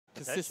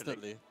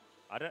consistently.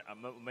 I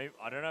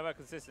don't know about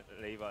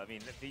consistently, but I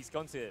mean, if he's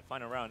gone to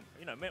final round,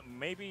 you know,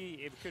 maybe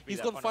it could be.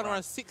 He's gone final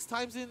round 6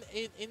 times in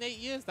 8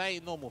 years. That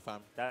ain't normal,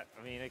 fam. I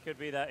mean, it could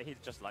be that he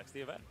just likes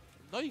the event.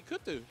 No, you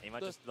could do. He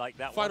might just like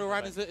that. Final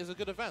round is a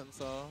good event,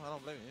 so I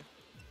don't blame you.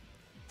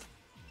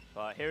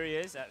 But here he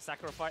is at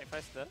Sakura Fight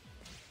Festa.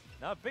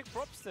 Now, big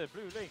props to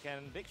Blue Link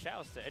and big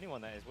shouts to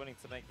anyone that is willing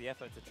to make the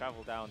effort to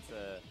travel down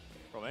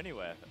from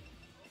anywhere,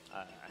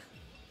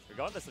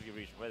 regardless of your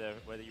region,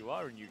 whether you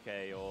are in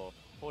UK or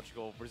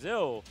Portugal,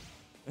 Brazil.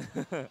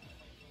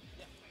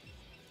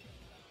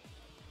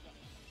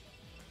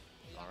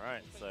 All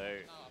right, so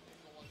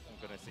I'm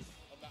gonna see.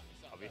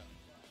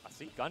 I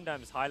see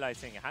Gundam's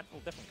highlighting a handful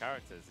of different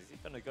characters. Is he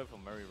gonna go for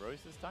Marie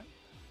Rose this time?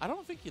 I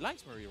don't think he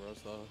likes Marie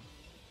Rose though.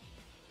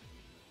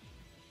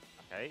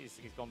 Okay, he's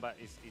gone back.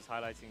 He's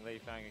highlighting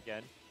Leifang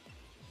again.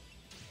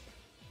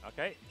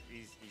 Okay,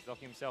 he's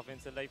locking himself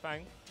into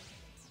Leifang.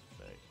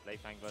 So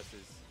Leifang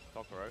versus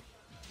Kokoro.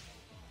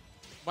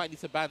 Might need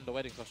to ban the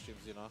wedding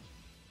costumes, you know.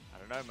 I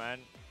don't know, man.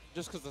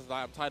 Just because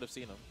like, I'm tired of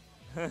seeing them.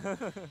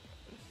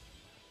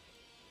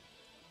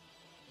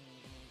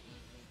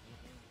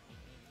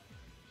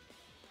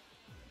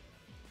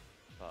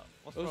 But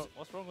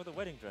what's wrong with the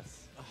wedding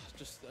dress?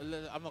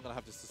 I'm not gonna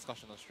have this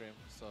discussion on stream,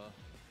 so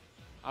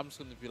I'm just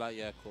gonna be like,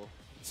 yeah, cool.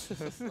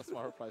 That's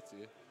my reply to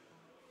you.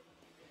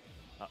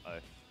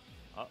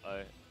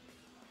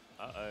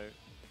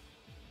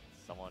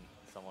 Someone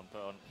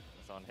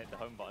hit the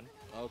home button.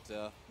 Oh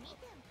dear.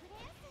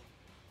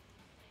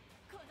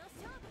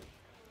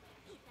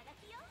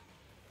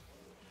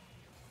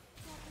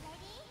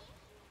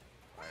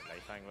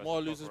 Alright,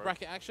 more losers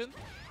bracket action.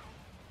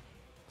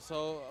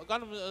 So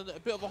Gundam a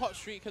bit of a hot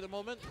streak at the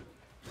moment.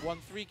 Won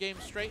 3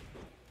 games straight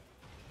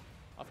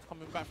after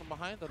coming back from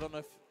behind. I don't know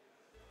if.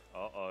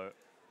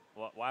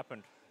 What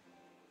happened?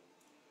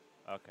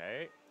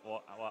 Okay,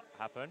 what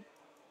happened?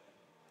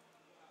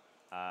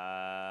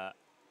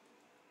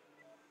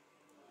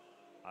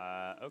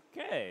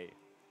 Okay.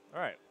 All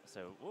right.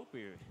 So we'll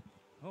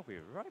be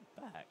right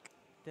back.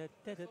 Da,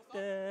 da, da, da.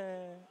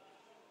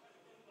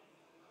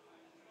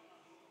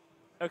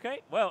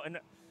 Okay. Well,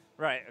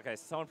 right. Okay.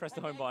 So someone pressed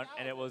the home button,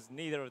 and it was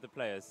neither of the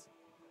players.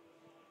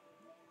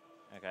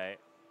 Okay.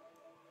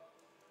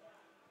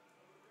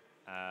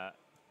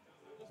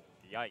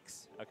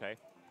 Yikes. Okay.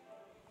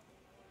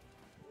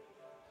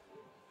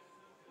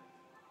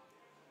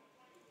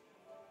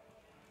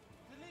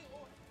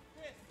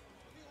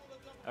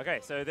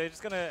 Okay, so they're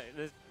just gonna.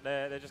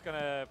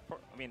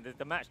 I mean,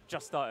 the match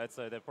just started,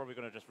 so they're probably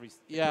gonna just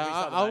restart. Yeah,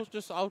 I'll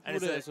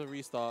put it as a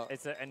restart.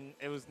 And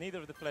it was neither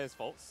of the players'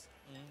 faults.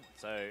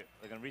 So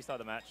they're gonna restart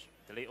the match,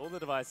 delete all the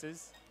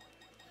devices.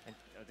 And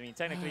I mean,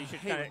 technically,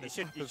 you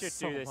should do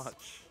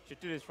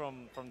this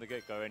from the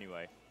get-go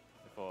anyway,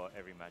 before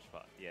every match.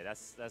 But yeah,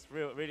 that's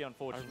really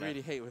unfortunate. I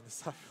really hate when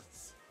this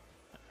happens.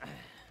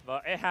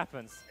 But it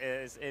happens.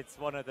 It's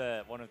one of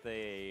the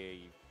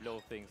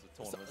little things of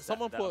tournaments.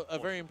 Someone put a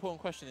very important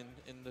question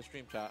in the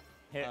stream chat.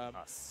 Hit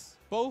us.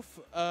 Both.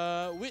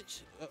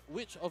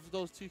 Which of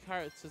those 2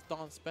 characters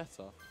dance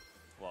better?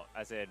 What?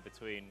 As in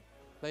between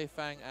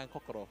Leifang and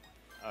Kokoro.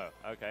 Oh,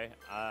 okay.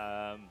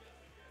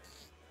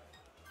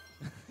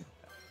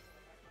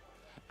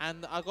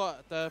 And I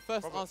got the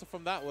first answer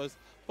from that was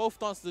both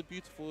dances are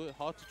beautiful,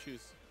 hard to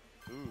choose.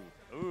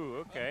 Ooh.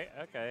 Okay.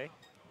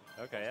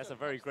 That's a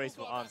very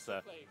graceful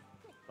answer.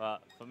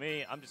 But for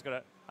me, I'm just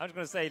gonna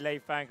say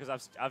Leifang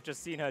because I've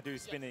just seen her do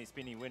spinny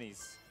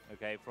winnies.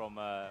 Okay,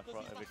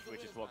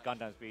 which is what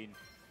Gundam's been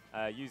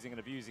using and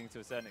abusing to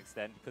a certain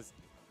extent. Because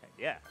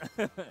yeah,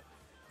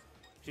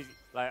 she's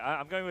like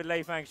I'm going with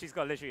Leifang. She's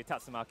got literally a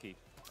Tatsumaki.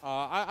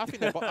 I think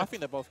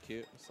they're both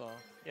cute. So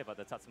yeah, but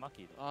the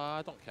Tatsumaki.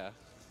 I don't care.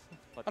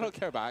 But I don't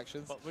care about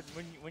actions. But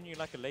when you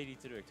like a lady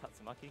to do a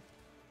Tatsumaki,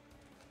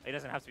 it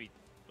doesn't have to be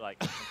like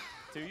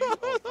to you.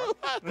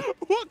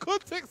 What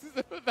context is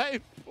that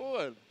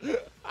important?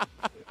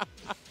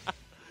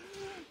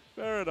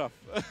 Fair enough.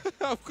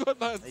 I've got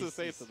nothing to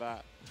say to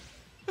that.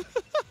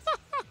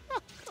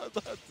 Got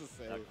nothing to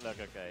say. Look,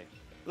 okay.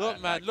 Look,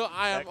 man. Look,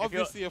 I am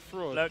obviously a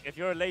fraud. Look, if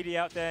you're a lady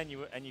out there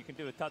and you can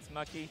do a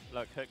Tatsumaki,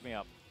 look, hook me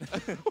up.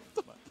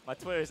 My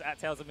Twitter is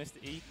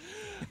 @TalesOfMrE.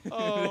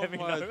 Oh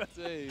my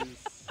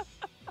days.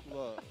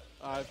 Look,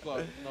 I've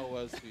got no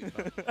words for you,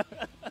 man.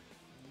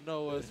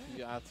 No words for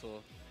you at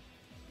all.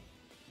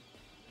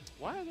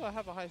 Why do I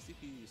have a high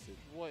CPU usage?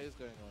 What is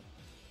going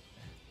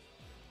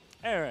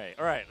on? All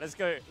right. Let's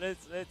go.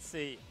 Let's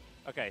see.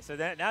 Okay, so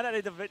now that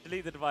they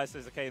delete the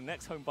devices, okay, the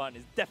next home button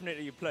is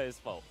definitely your player's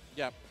fault.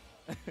 Yep.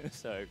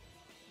 So.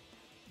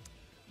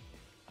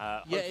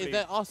 Yeah,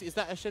 is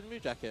that a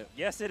Shenmue jacket?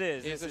 Yes, it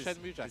is. It's a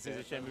Shenmue jacket. This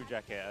is a Shenmue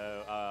jacket.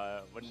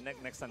 When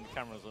next time the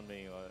camera's on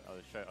me,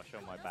 I'll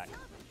show my back.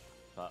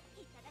 But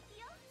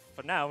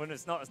for now, when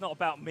it's not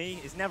about me.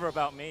 It's never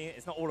about me.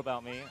 It's not all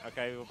about me.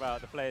 Okay, we're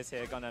about the players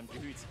here.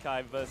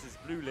 Gundamjehutykai versus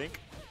Blue Link.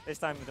 This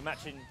time the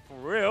matching for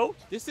real.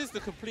 This is the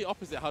complete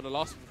opposite how the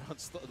last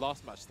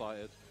match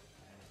started.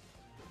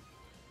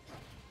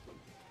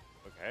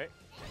 Okay.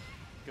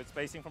 Good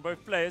spacing from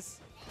both players.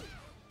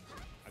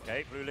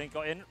 Okay, Blue Link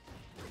got in.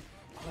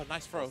 Oh,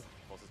 nice throw.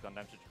 Forces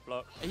Gundam to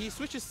block. He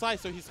switches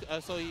sides, so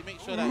he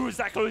makes sure that. Ooh,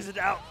 that closes it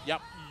out.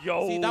 Yep.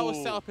 Yo. See, that was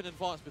set up in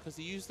advance because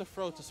he used the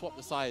throw to swap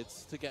the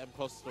sides to get him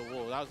close to the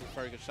wall. That was a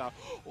very good shot.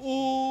 Ooh.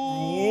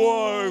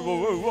 Whoa, whoa,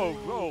 whoa, whoa,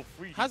 whoa.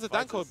 Has a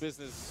Danko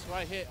business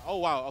right here. Oh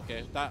wow.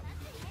 Okay,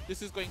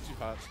 this is going to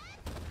hurt.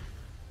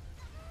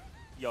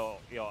 Yo,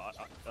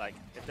 like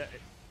if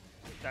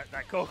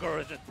that Kokoro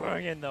is just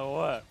putting in the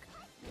work.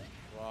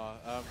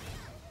 Wow.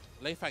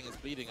 Leifang is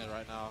bleeding it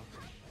right now.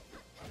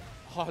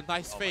 Oh,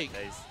 nice fake.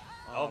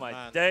 Oh my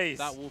man. days.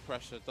 That wall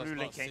pressure does Blue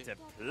not Link came seem.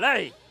 to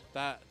play.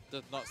 That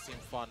did not seem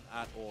fun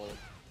at all.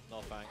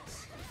 No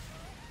thanks.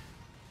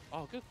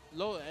 Oh, good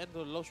low end of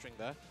the low string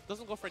there.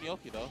 Doesn't go for any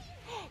Oki though.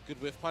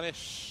 Good whiff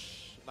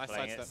punish. Nice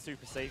Playing sidestep. it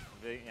super safe,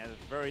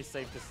 very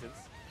safe distance.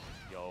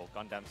 Yo,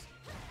 Gundam's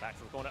back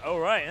to the corner. Oh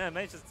right, yeah,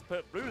 manages to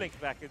put Blue Link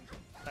back to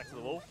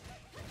the wall.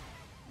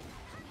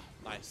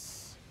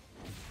 Nice.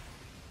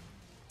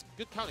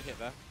 Good counter hit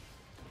there.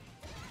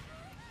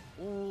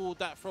 Ooh,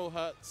 that throw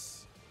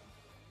hurts.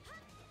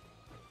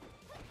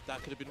 That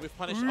could have been whiff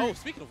punish. Oh,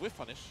 speaking of whiff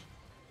punish.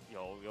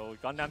 Yo,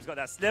 Gundam's got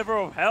that sliver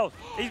of health.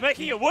 He's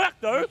making it work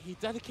though. He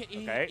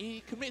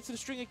committed to the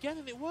string again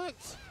and it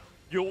worked.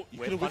 You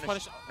could have whiff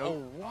punish. Nope.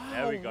 Oh wow.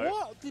 There we go.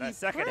 What did he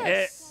second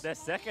press? hit. The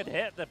second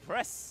hit, the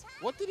press.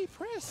 What did he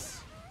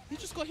press? He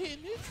just got hit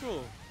in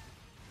neutral.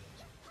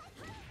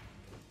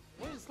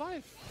 What is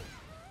life?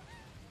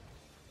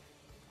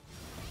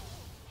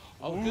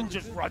 Oh, good.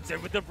 Just runs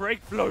in with the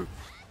break flow.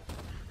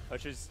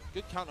 Which is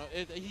good counter.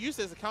 He used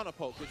it as a counter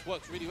poke, which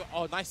works really well.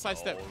 Oh, nice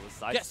sidestep.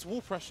 Gets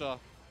wall pressure.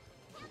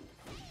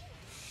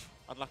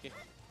 Unlucky.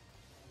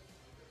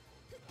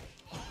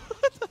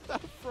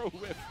 That throw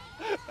whiff.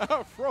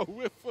 That throw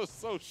whiff was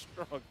so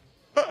strong.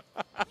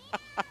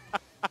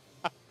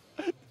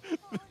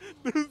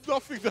 There's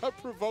nothing that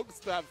provokes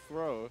that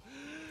throw.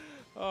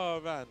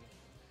 Oh man.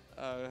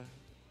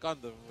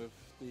 Gundam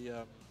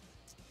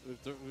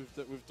with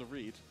the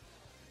read.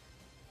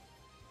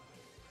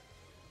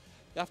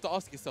 You have to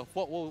ask yourself,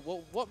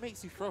 what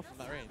makes you throw from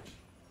that range?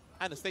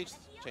 And the stage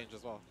change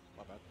as well.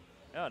 My bad.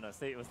 Oh no,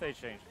 stage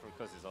change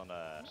because it's on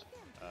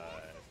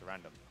it's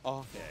random.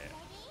 Oh. Yeah.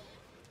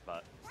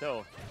 But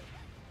still,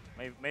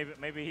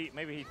 maybe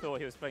he thought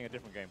he was playing a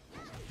different game.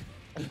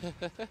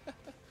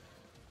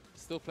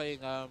 Still playing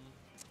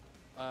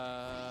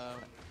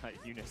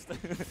Eunice.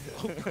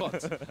 Oh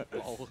god.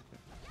 Oh.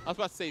 I was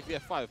about to say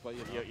VF5, but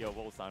you know. Your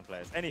Wolfstein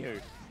players.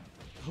 Anywho.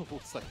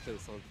 Wolfstein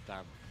players, oh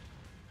damn.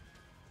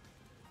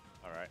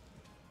 All right.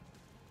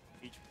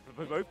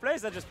 Both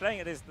players are just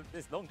playing at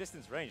this long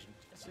distance range.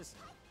 It's just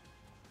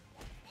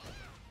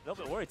a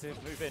little bit worried to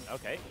move in.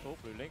 Okay, cool.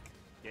 Blue Link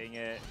getting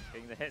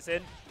the hits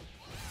in.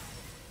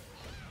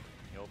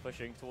 You're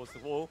pushing towards the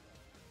wall.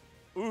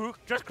 Ooh,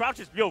 just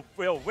crouches. Yo,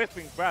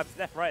 whipping grabs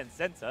left, right, and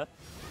center.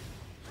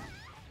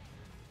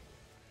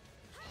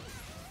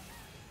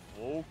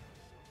 Wall.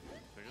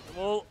 Pushes the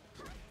wall.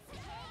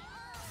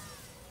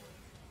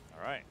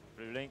 All right,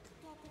 Blue Link.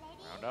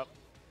 Round up.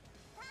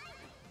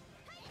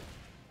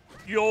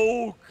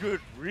 Yo, good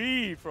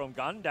read from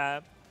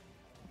Gundam.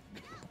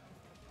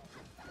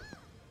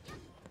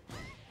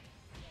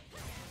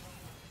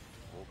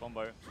 Wall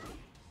combo.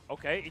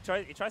 Okay, he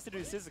tries to do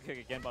the scissor kick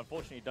again, but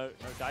unfortunately no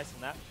dice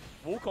from that.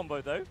 Wall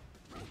combo though.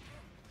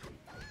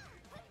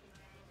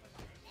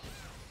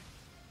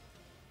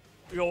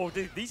 Yo,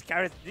 these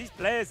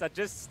players are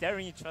just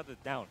staring each other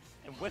down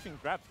and whiffing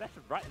grabs left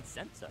and right and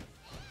center.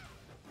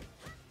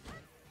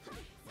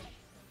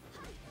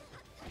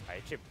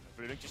 Okay,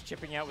 Blue Link just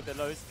chipping out with the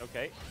lows.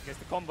 Okay, gets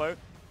the combo.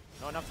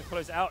 Not enough to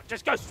close it out.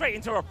 Just go straight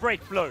into a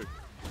break blow.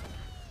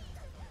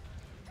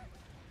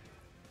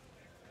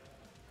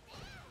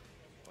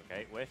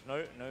 Okay, whiff.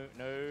 No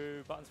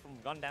buttons from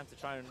Gundam to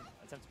try and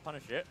attempt to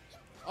punish it.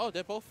 Oh,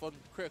 they're both on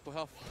critical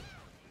health.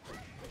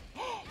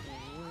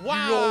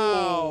 Wow!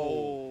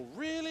 Yo.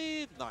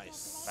 Really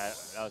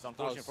nice. That was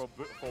unfortunate for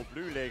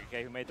Blue Link,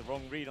 okay, who made the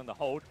wrong read on the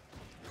hold.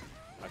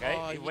 Okay,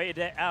 he waited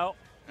it out.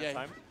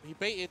 Yeah, he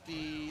baited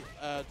the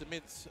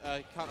mid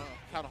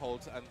counter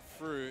holds and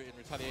threw in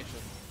retaliation.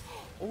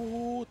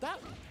 Oh,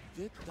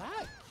 did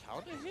that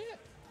counter hit?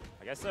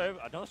 I guess so.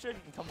 I'm not sure if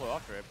you can combo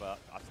after it, but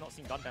I've not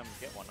seen Gundam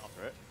get one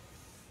after it.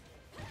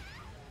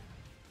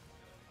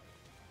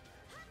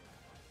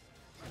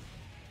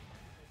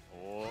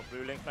 Oh,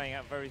 Blue Link playing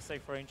at very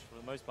safe range for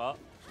the most part.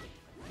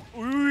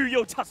 Ooh,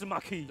 yo,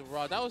 Tatsumaki!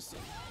 That was...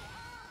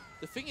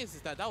 The thing is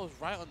that was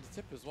right on the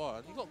tip as well,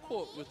 and he got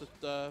caught with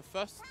the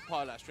first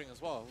part of that string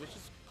as well, which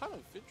is kind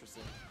of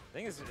interesting. The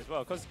thing is as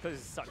well, because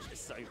it's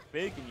so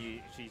big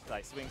and she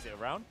like swings it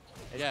around,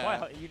 it's quite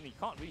hard, you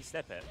can't really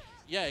step it.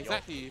 Yeah,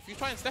 exactly. If you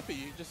try and step it,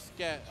 you just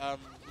get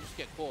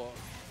caught.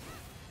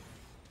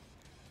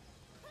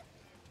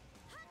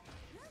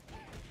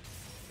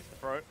 It's the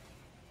throw.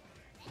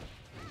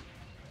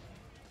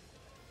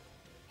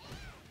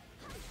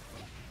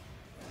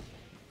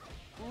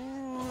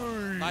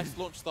 Ooh. Nice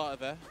launch starter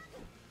there.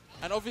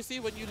 And obviously,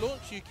 when you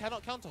launch, you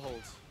cannot counter hold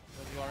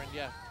when you are in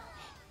the air.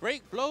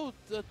 Break blow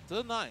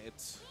denied.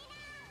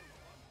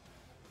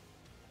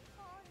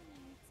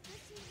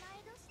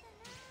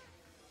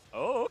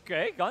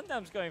 Okay,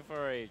 Gundam's going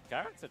for a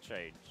character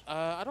change.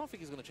 I don't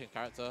think he's going to change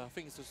character. I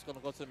think he's just going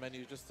to go to the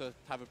menu just to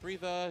have a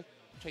breather,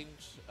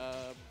 change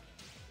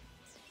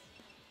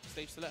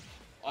stage select.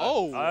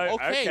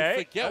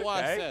 Okay, forget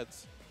what I said.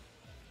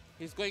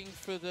 He's going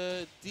for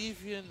the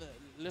deviant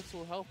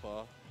little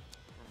helper.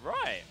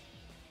 Right.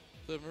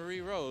 The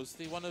Marie Rose,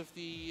 one of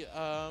the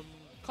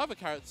cover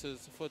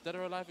characters for Dead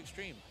or Alive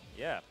Extreme.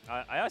 Yeah,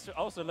 I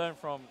also learned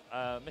from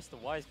Mr.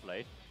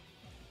 Wiseblade.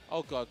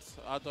 Oh God,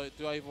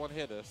 do I even want to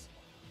hear this?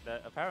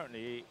 That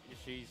apparently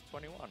she's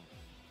 21.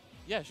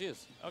 Yeah, she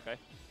is. Okay,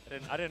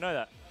 I didn't know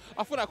that.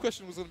 I thought that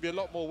question was going to be a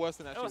lot more worse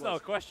than that. It was not a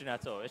question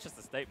at all. It's just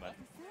a statement.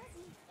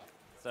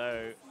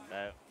 So,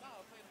 oh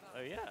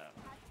yeah,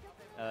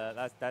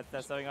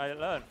 that's something I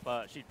learned.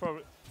 But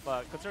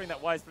considering that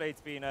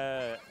Wiseblade's been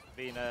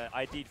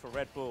ID'd for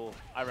Red Bull,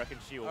 I reckon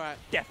she will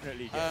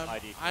definitely get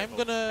ID'd.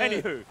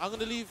 Anywho, I'm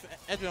gonna leave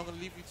Edwin. I'm gonna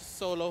leave you to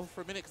solo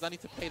for a minute because I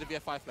need to pay the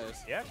VF5 players.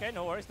 Yeah. Okay.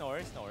 No worries.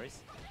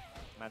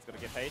 Man's gonna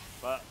get paid,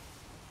 but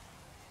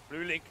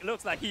Blue Link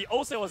looks like he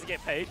also wants to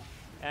get paid,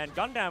 and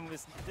Gundam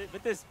with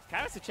this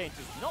character change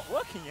is not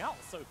working out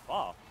so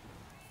far.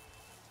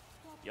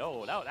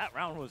 Yo, that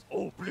round was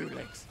all Blue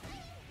Links.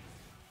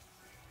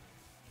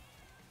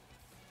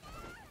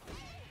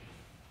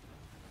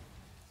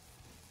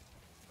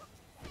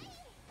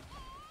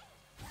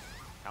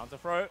 Counter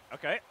throw,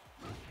 okay.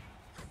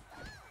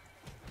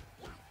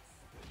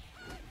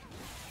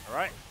 All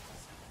right,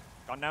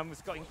 Gundam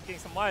was getting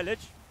some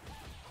mileage.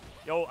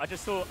 Yo, I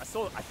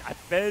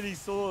barely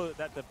saw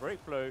that the break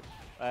flow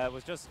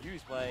was just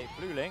used by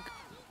Blue Link,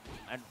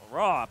 and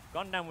raw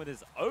Gundam with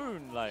his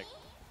own round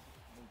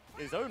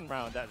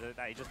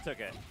that he just took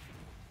it.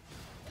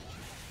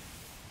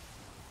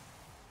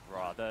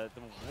 Raw, the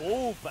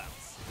wall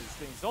bounce is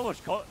doing so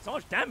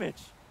much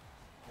damage.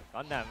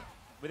 Gundam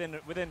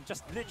within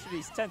just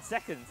literally 10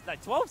 seconds,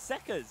 like 12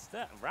 seconds,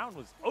 that round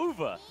was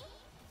over.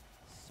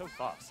 So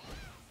fast.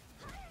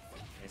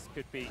 This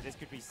could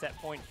be set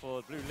point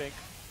for Blue Link.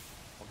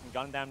 What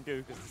can Gundam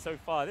do? Because so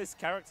far this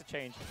character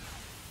change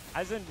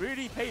hasn't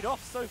really paid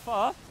off so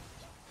far.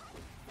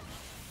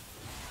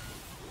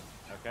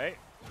 Okay.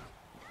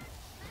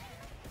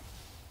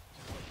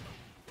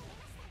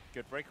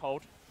 Good break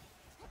hold.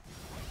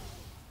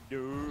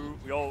 No.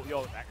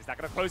 Yo, is that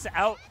gonna close it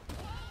out?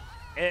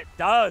 It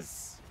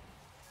does.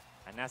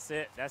 And that's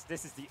it.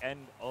 This is the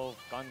end of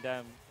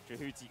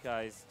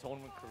gundamjehutykai's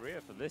tournament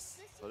career for this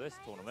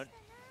tournament.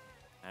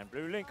 And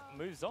Blue Link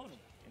moves on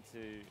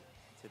into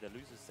the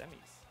losers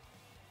semis.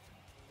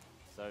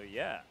 So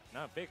yeah,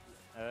 no, big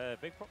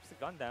props to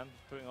Gundam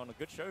putting on a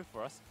good show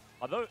for us.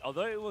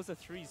 Although it was a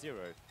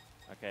 3-0,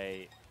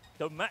 okay,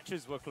 the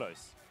matches were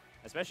close,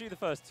 especially the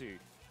first two.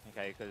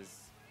 Okay,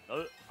 because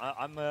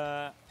I'm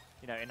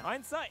in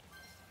hindsight,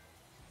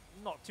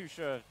 not too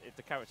sure if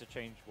the character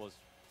change was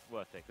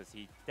worth it, because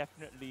he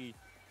definitely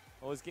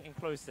was getting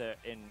closer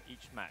in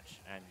each match,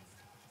 and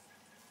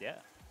yeah,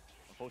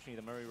 unfortunately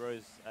the Murray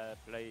Rose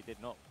play did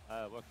not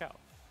work out.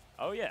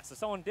 Oh yeah, so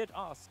someone did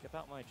ask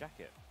about my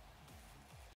jacket.